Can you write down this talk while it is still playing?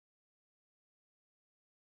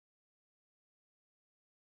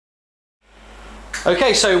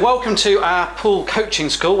Okay, so welcome to our pool coaching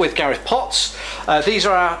school with Gareth Potts. These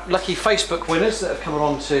are our lucky Facebook winners that have come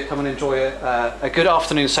along to come and enjoy a good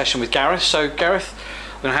afternoon session with Gareth. So Gareth,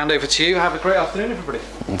 I'm going to hand over to you. Have a great afternoon, everybody.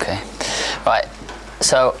 Okay, right,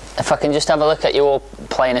 so if I can just have a look at you all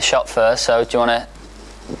playing a shot first. So do you want to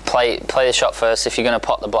play the shot first if you're going to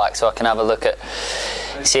pot the black, so I can have a look at.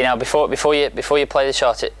 See now, before you play the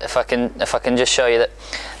shot, if I can just show you that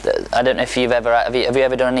I don't know if you've ever have you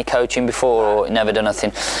ever done any coaching before or never done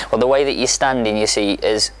nothing. Well, the way that you're standing, you see,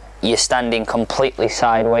 is you're standing completely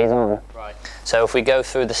sideways on. Right. So if we go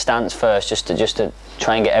through the stance first, just to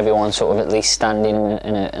try and get everyone sort of at least standing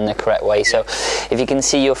in the correct way. So if you can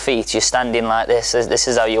see your feet, you're standing like this. This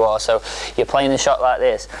is how you are. So you're playing the shot like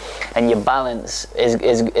this, and your balance is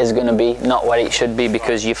going to be not what it should be,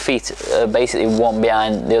 because your feet are basically one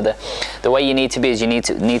behind the other. The way you need to be is you need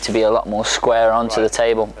to be a lot more square onto the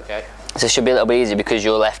table. Okay. So it should be a little bit easier because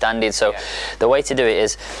you're left-handed. So the way to do it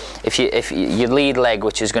is, if your lead leg,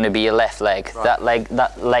 which is going to be your left leg,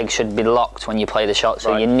 that leg should be locked when you play the shot.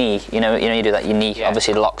 So your knee, you do that. Your knee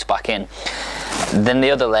obviously locks back in. Then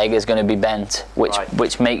the other leg is going to be bent,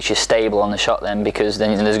 which makes you stable on the shot. Then, because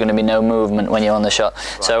then there's going to be no movement when you're on the shot.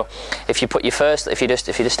 So if you put your first, if you just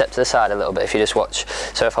step to the side a little bit, if you just watch.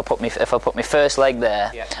 So if I put my first leg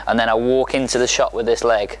there, and then I walk into the shot with this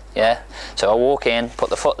leg, So I walk in, put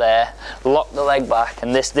the foot there, lock the leg back,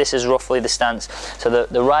 and this is roughly the stance. So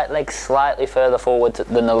the right leg slightly further forward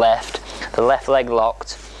than the left leg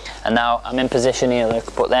locked, and now I'm in position here,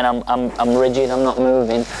 look, but then I'm rigid, I'm not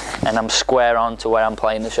moving, and I'm square on to where I'm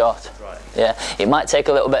playing the shot. Yeah, it might take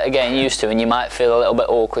a little bit of getting used to, and you might feel a little bit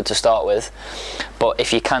awkward to start with, but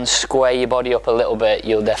if you can square your body up a little bit,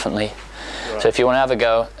 you'll definitely. So if you want to have a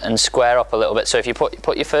go and square up a little bit, so if you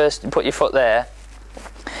put your foot there,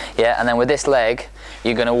 and then with this leg,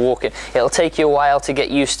 you're going to walk it. It'll take you a while to get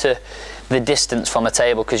used to the distance from a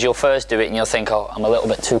table, because you'll first do it and you'll think, oh, I'm a little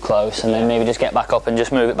bit too close, and then maybe just get back up and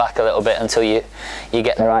just move it back a little bit until you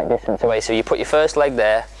get the right distance away. So you put your first leg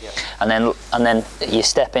there, and then you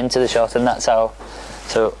step into the shot, and that's how.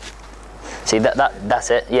 So see that's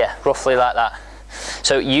it. Yeah, roughly like that.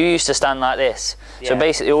 So you used to stand like this. So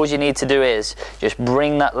basically, all you need to do is just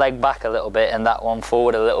bring that leg back a little bit and that one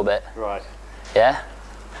forward a little bit. Right. Yeah.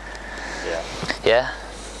 Yeah. Yeah.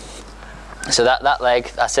 So that leg,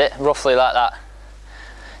 that's it, roughly like that.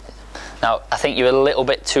 Now, I think you're a little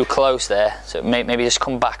bit too close there, so maybe just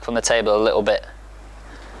come back from the table a little bit.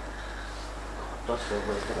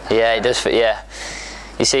 Yeah, it does fit, yeah.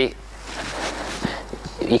 You see,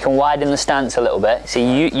 you can widen the stance a little bit. See,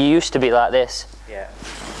 you used to be like this. Yeah.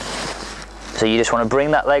 So you just want to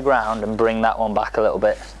bring that leg round and bring that one back a little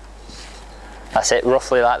bit. That's it,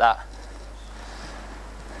 roughly like that.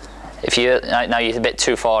 If now you're a bit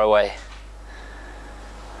too far away.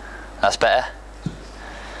 That's better.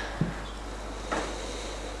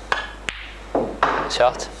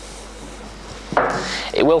 Shot.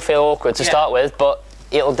 It will feel awkward to start with, but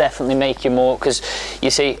it'll definitely make you more, because you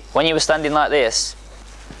see, when you were standing like this,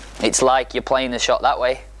 it's like you're playing the shot that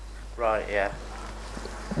way. Right, yeah.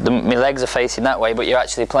 My legs are facing that way, but you're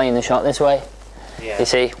actually playing the shot this way. Yeah. You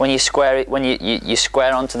see, when you square it, when you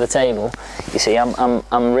square onto the table, you see,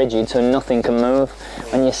 I'm rigid, so nothing can move.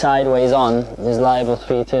 When you're sideways on, there's liable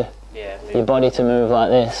for you to your body to move like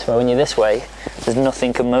this. But when you're this way, there's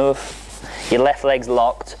nothing can move. Your left leg's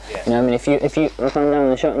locked. Yeah. You know, I mean, if I'm down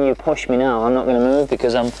the shot and you push me now, I'm not going to move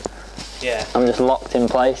because I'm just locked in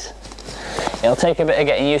place. It'll take a bit of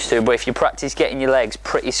getting used to, but if you practice getting your legs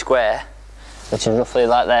pretty square, which is roughly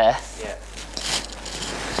like there. Yeah.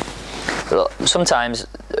 Sometimes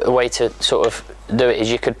a way to sort of do it is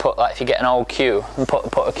you could put, like, if you get an old cue and put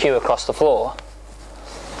a cue across the floor.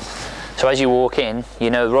 So as you walk in,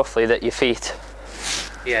 you know roughly that your feet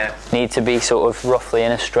need to be sort of roughly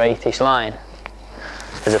in a straightish line,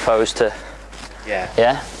 as opposed to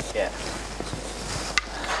yeah.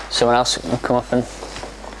 Someone else can come up and.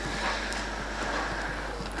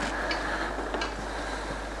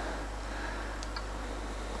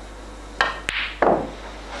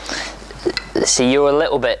 See, you're a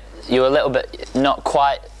little bit not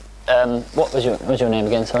quite. What was your name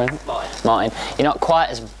again? Sorry, Martin. You're not quite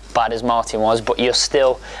as bad as Martin was, but you're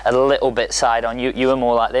still a little bit side on. You were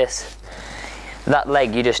more like this. That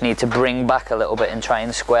leg you just need to bring back a little bit and try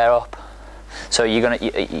and square up. So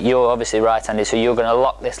you're obviously right-handed, so you're gonna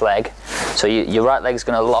lock this leg. So your right leg's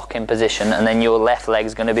gonna lock in position, and then your left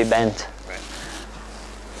leg's gonna be bent. Right.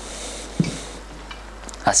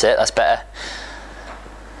 That's it. That's better.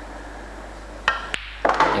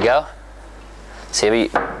 There you go. See,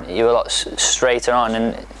 you're a lot straighter on,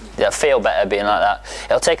 and It'll feel better being like that.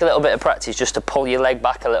 It'll take a little bit of practice just to pull your leg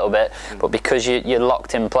back a little bit, but because you're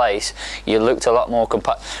locked in place, you looked a lot more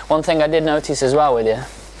compact. One thing I did notice as well with you,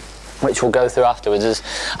 which we'll go through afterwards, is,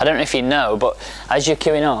 I don't know if you know, but as you're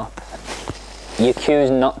queuing up, your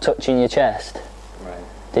cue's not touching your chest.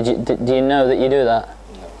 Right. Do you know that you do that?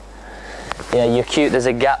 No. Yeah, your cue, there's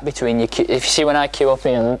a gap between your cue. If you see when I cue up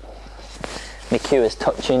here, my cue is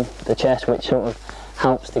touching the chest, which sort of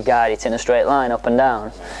helps to guide it in a straight line up and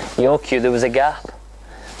down. Your cue, there was a gap.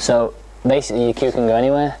 So basically your cue can go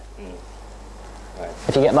anywhere. Right.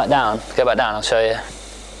 If you get back down, I'll show you.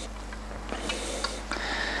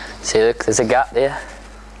 See, look, there's a gap there.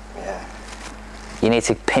 Yeah. You need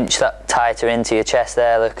to pinch that tighter into your chest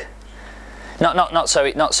there, look. Not so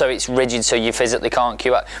it's rigid so you physically can't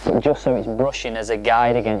cue up, but just so it's brushing as a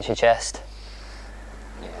guide against your chest.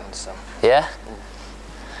 Yeah, I understand. Yeah?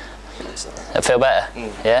 That feel better?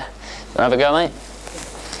 Yeah? Wanna have a go, mate?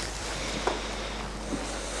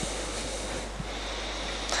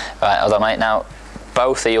 Right, hold on, mate. Now,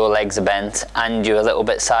 both of your legs are bent and you're a little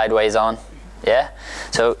bit sideways on. Yeah?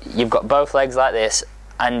 So you've got both legs like this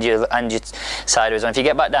and you're sideways on. If you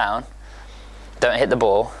get back down, don't hit the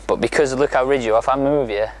ball, but because look how rigid you are, if I move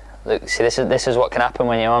you, look, see this is what can happen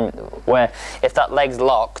when you're on, where if that leg's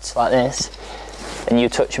locked like this and you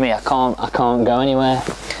touch me, I can't go anywhere.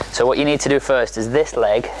 So what you need to do first is this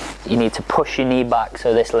leg, you need to push your knee back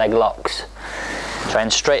so this leg locks. Try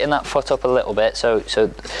and straighten that foot up a little bit so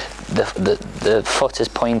the foot is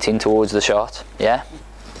pointing towards the shot, yeah?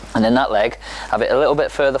 And then that leg, have it a little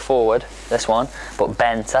bit further forward, this one, but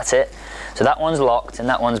bent, that's it. So that one's locked and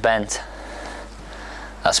that one's bent.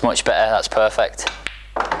 That's much better, that's perfect.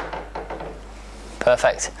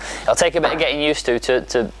 Perfect. It'll take a bit of getting used to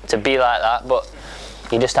be like that, but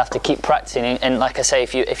you just have to keep practicing. And like I say,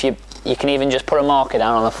 if you can even just put a marker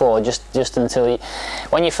down on the floor, just until you,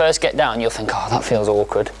 when you first get down, you'll think, oh, that feels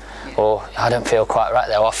awkward, or I don't feel quite right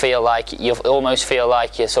there, or I feel like you almost feel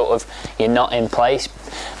like you're not in place,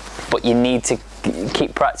 but you need to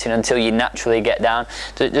keep practicing until you naturally get down.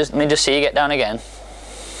 Let me just see you get down again.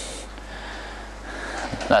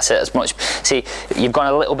 That's it, as much. See, you've gone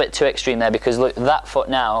a little bit too extreme there because look, that foot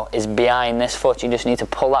now is behind this foot. You just need to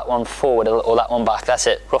pull that one forward or that one back. That's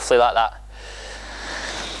it, roughly like that.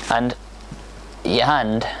 And your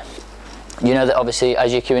hand, you know that obviously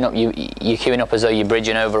as you're queuing up, you're queuing up as though you're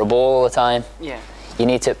bridging over a ball all the time. Yeah. You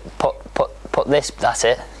need to put this, that's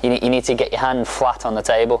it. You need to get your hand flat on the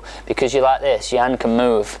table because you're like this, your hand can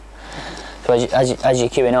move. So as you're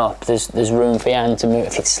queuing up, there's room for your hand to move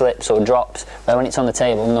if it slips or drops. But when it's on the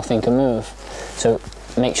table, nothing can move. So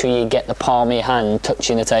make sure you get the palm of your hand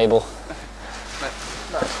touching the table.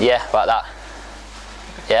 Yeah, like that.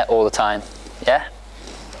 Yeah, all the time. Yeah.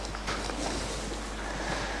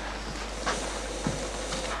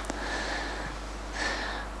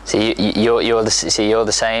 See, you're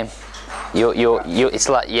the same. It's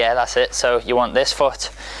like, yeah, that's it. So you want this foot.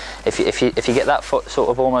 If you get that foot sort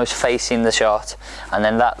of almost facing the shot, and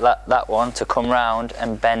then that one to come round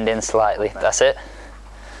and bend in slightly. That's it.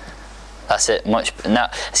 That's it. Much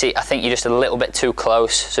now. See, I think you're just a little bit too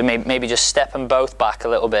close. So maybe just step them both back a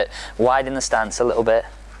little bit, widen the stance a little bit,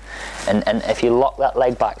 and if you lock that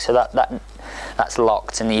leg back, so that's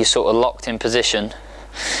locked, and you're sort of locked in position.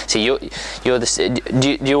 See,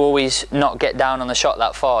 do you always not get down on the shot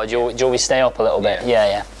that far? Do you always stay up a little bit? Yeah,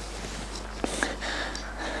 yeah.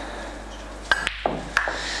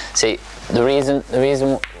 See, the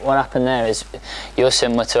reason what happened there is you're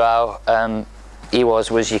similar to how he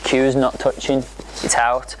was your cue's not touching, it's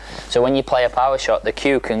out. So when you play a power shot, the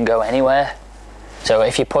cue can go anywhere. So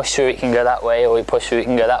if you push through, it can go that way, or you push through, it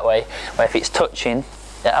can go that way. Where if it's touching,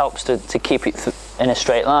 it helps to keep it in a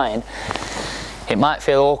straight line. It might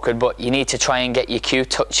feel awkward, but you need to try and get your cue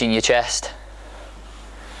touching your chest.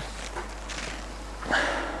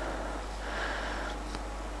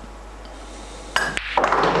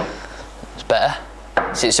 It's better.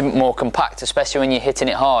 So it's more compact, especially when you're hitting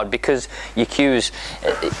it hard, because your cue's,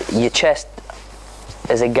 your chest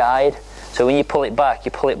is a guide. So when you pull it back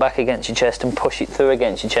against your chest and push it through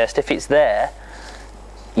against your chest. If it's there,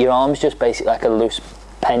 your arm's just basically like a loose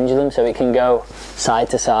pendulum, so it can go side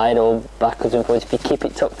to side or backwards and forwards. If you keep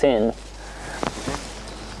it tucked in,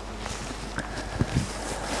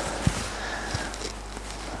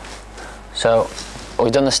 so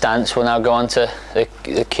we've done the stance. We'll now go on to the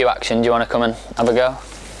cue action. Do you want to come and have a go?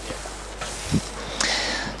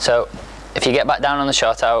 So if you get back down on the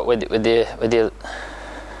shot out with your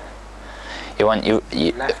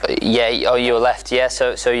your left, yeah.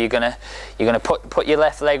 So you're gonna put your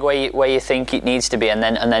left leg where you think it needs to be, and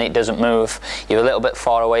then it doesn't move. You're a little bit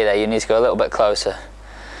far away there. You need to go a little bit closer.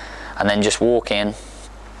 and then just walk in.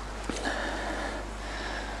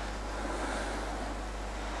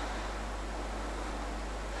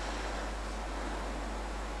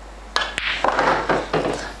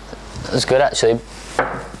 That was good actually.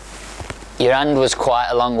 Your hand was quite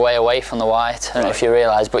a long way away from the white. I don't know if you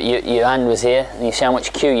realise, but your hand was here, and you see how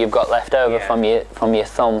much cue you've got left over from your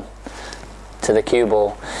thumb to the cue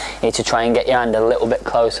ball. You need to try and get your hand a little bit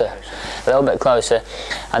closer,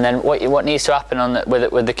 and then what needs to happen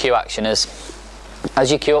with the cue action is,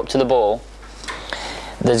 as you cue up to the ball,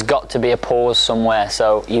 there's got to be a pause somewhere.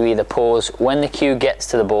 So you either pause when the cue gets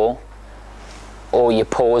to the ball, or you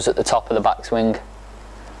pause at the top of the backswing.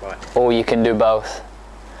 Right. Or you can do both,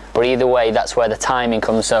 but either way, that's where the timing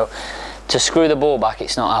comes. So to screw the ball back,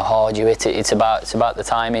 it's not how hard you hit it, it's about the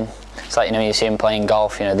timing. It's like, you know, you see them playing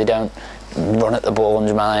golf, you know, they don't run at the ball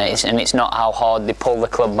 100 miles, and it's not how hard they pull the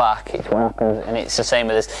club back, it's what happens. And it's the same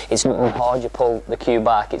with this, it's not how hard you pull the cue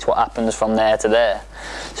back, it's what happens from there to there.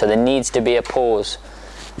 So there needs to be a pause.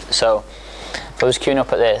 So if I was cueing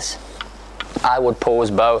up at this, I would pause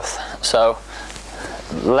both. So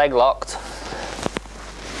leg locked,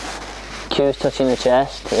 cues touching the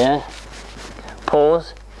chest, yeah.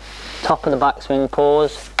 Pause, top of the backswing,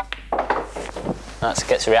 pause. That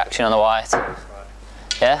gets a reaction on the white.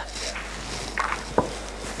 Yeah?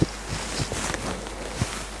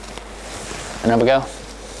 And there we go.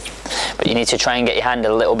 But you need to try and get your hand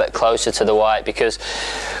a little bit closer to the white, because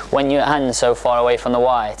when your hand's so far away from the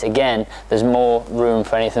white, again, there's more room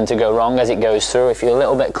for anything to go wrong as it goes through. If you're a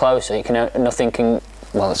little bit closer, you can, something can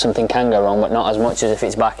go wrong, but not as much as if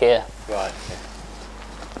it's back here. Right.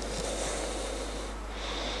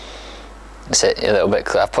 That's it, a little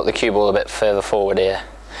bit. I've put the cue ball a bit further forward here.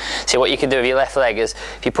 See, what you can do with your left leg is,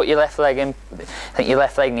 if you put your left leg in, I think your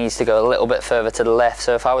left leg needs to go a little bit further to the left.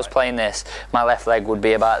 So if I was playing this, my left leg would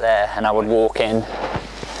be about there, and I would walk in.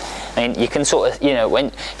 I mean, you can sort of, you know,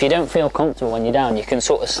 if you don't feel comfortable when you're down, you can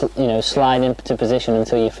sort of, you know, slide into position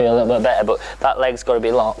until you feel a little bit better. But that leg's got to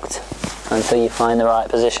be locked until you find the right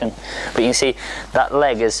position. But you can see that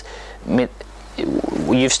leg is,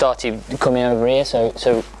 you've started coming over here,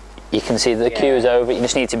 so you can see the cue is over. You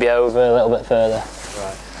just need to be over a little bit further.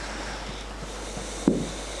 Right.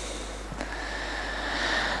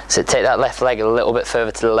 So take that left leg a little bit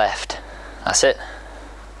further to the left. That's it.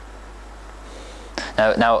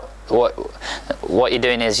 Now what you're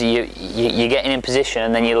doing is you're getting in position,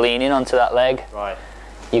 and then you're leaning onto that leg. Right.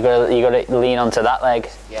 You got to lean onto that leg.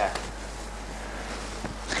 Yeah.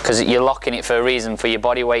 Because you're locking it for a reason, for your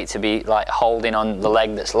body weight to be like holding on the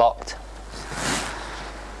leg that's locked.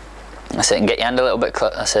 That's it, and get your hand a little bit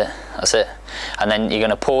close. That's it. And then you're going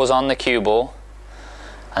to pause on the cue ball,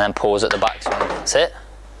 and then pause at the backswing. That's it.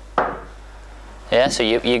 Yeah. So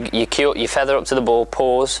you feather up to the ball,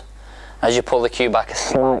 pause. As you pull the cue back, a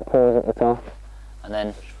slight pause at the top, and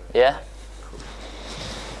then yeah.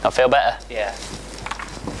 I feel better. Yeah.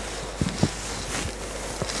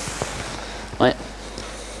 Right.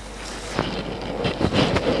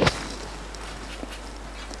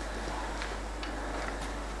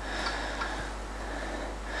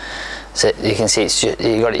 So you can see it's just,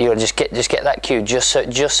 you got to just get that cue just so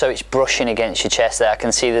it's brushing against your chest there. I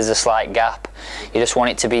can see there's a slight gap. You just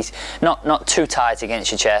want it to be not too tight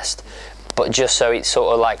against your chest, but just so it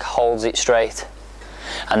sort of like holds it straight.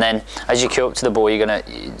 And then as you cue up to the ball, you're going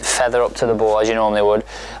to feather up to the ball as you normally would,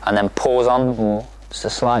 and then pause on the ball, just a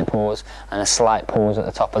slight pause, and a slight pause at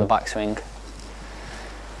the top of the backswing.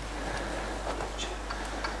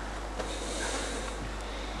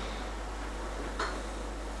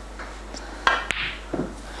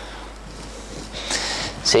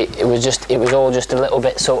 See, it was all just a little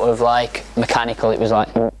bit sort of like mechanical. It was like,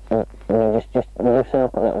 just loosen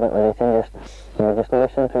up a little bit with it, and just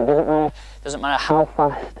listen through. Doesn't matter how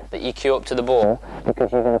fast that you cue up to the ball,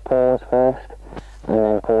 because you're going to pause first, and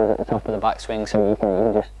then pause at the top of the backswing. So you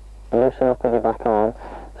can just loosen up with your back arm,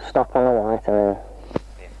 stop on the white, and then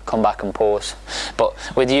come back and pause. But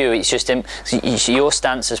with you, it's just your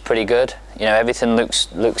stance is pretty good. You know, everything looks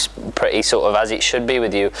pretty sort of as it should be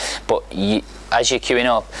with you. But as you're cueing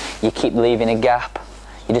up, you keep leaving a gap.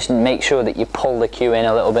 You just make sure that you pull the cue in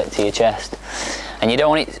a little bit to your chest, and you don't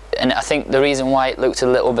want it. And I think the reason why it looked a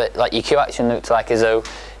little bit like your cue action looked like as though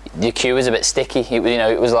your cue was a bit sticky. It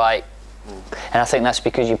was like, and I think that's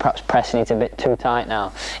because you're perhaps pressing it a bit too tight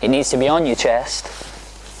now. It needs to be on your chest,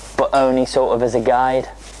 but only sort of as a guide.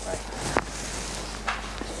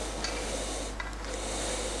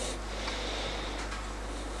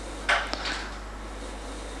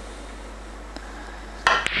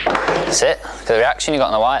 That's it. Look at the reaction you got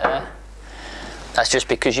on the white there. That's just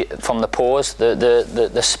because from the pause,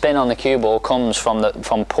 the spin on the cue ball comes from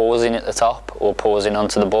pausing at the top or pausing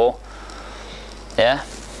onto the ball. Yeah.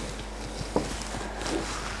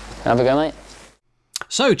 Have a go, mate.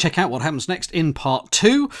 So check out what happens next in part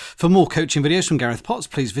 2. For more coaching videos from Gareth Potts,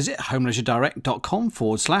 pleise visit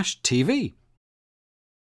homeleisuredirect.com/TV.